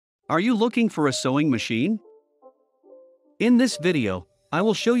Are you looking for a sewing machine? In this video, I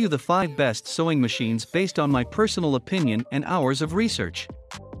will show you the 5 best sewing machines based on my personal opinion and hours of research.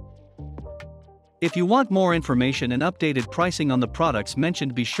 If you want more information and updated pricing on the products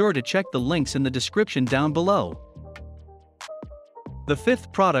mentioned, be sure to check the links in the description down below. The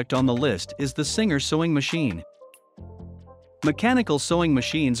 5th product on the list is the Singer Sewing Machine. Mechanical sewing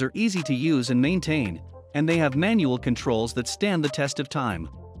machines are easy to use and maintain, and they have manual controls that stand the test of time.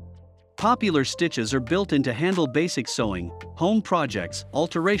 Popular stitches are built in to handle basic sewing, home projects,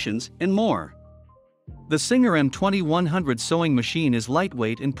 alterations, and more. The Singer M2100 sewing machine is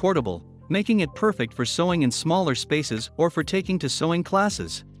lightweight and portable, making it perfect for sewing in smaller spaces or for taking to sewing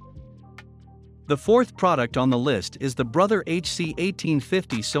classes. The 4th product on the list is the Brother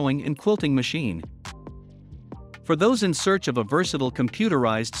HC1850 sewing and quilting machine. For those in search of a versatile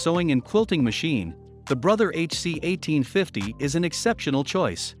computerized sewing and quilting machine, the Brother HC1850 is an exceptional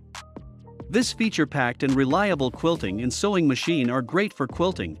choice. This feature-packed and reliable quilting and sewing machine are great for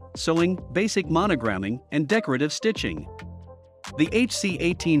quilting, sewing, basic monogramming, and decorative stitching. The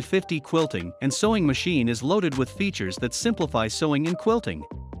HC1850 quilting and sewing machine is loaded with features that simplify sewing and quilting.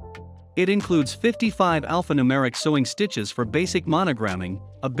 It includes 55 alphanumeric sewing stitches for basic monogramming,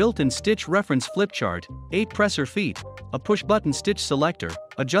 a built-in stitch reference flip chart, 8 presser feet, a push-button stitch selector,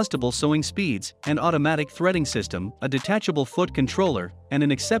 adjustable sewing speeds, an automatic threading system, a detachable foot controller, and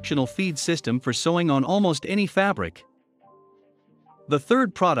an exceptional feed system for sewing on almost any fabric. The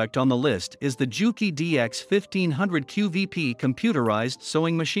 3rd product on the list is the Juki DX1500 QVP computerized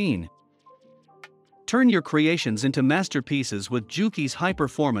sewing machine. Turn your creations into masterpieces with Juki's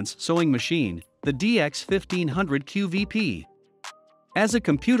high-performance sewing machine, the DX1500 QVP. As a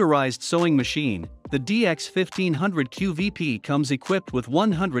computerized sewing machine, the DX1500 QVP comes equipped with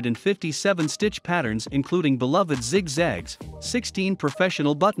 157 stitch patterns including beloved zigzags, 16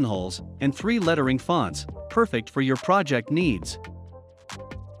 professional buttonholes, and 3 lettering fonts, perfect for your project needs.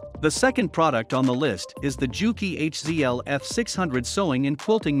 The 2nd product on the list is the Juki HZL F600 sewing and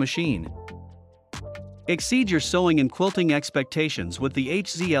quilting machine. Exceed your sewing and quilting expectations with the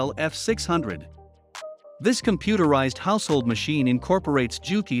HZL F600. This computerized household machine incorporates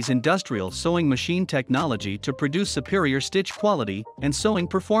Juki's industrial sewing machine technology to produce superior stitch quality and sewing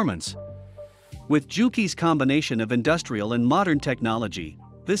performance. With Juki's combination of industrial and modern technology,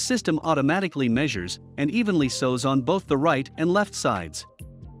 this system automatically measures and evenly sews on both the right and left sides.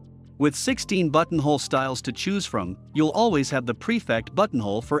 With 16 buttonhole styles to choose from, you'll always have the perfect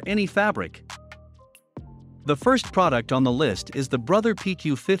buttonhole for any fabric. The 1st product on the list is the Brother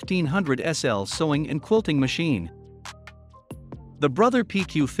PQ1500 SL sewing and quilting machine. The Brother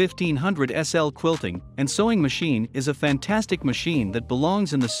PQ1500 SL quilting and sewing machine is a fantastic machine that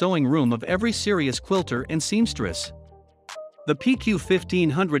belongs in the sewing room of every serious quilter and seamstress. The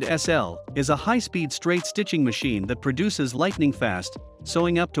PQ1500 SL is a high-speed straight stitching machine that produces lightning-fast,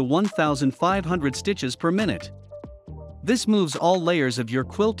 sewing up to 1,500 stitches per minute. This moves all layers of your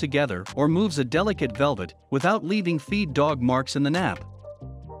quilt together or moves a delicate velvet without leaving feed dog marks in the nap.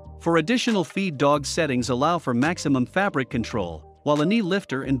 For additional feed dog settings allow for maximum fabric control, while a knee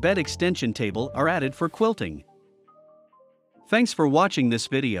lifter and bed extension table are added for quilting. Thanks for watching this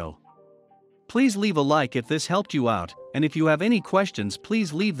video. Please leave a like if this helped you out, and if you have any questions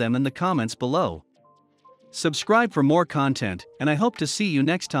please leave them in the comments below. Subscribe for more content, and I hope to see you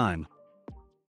next time.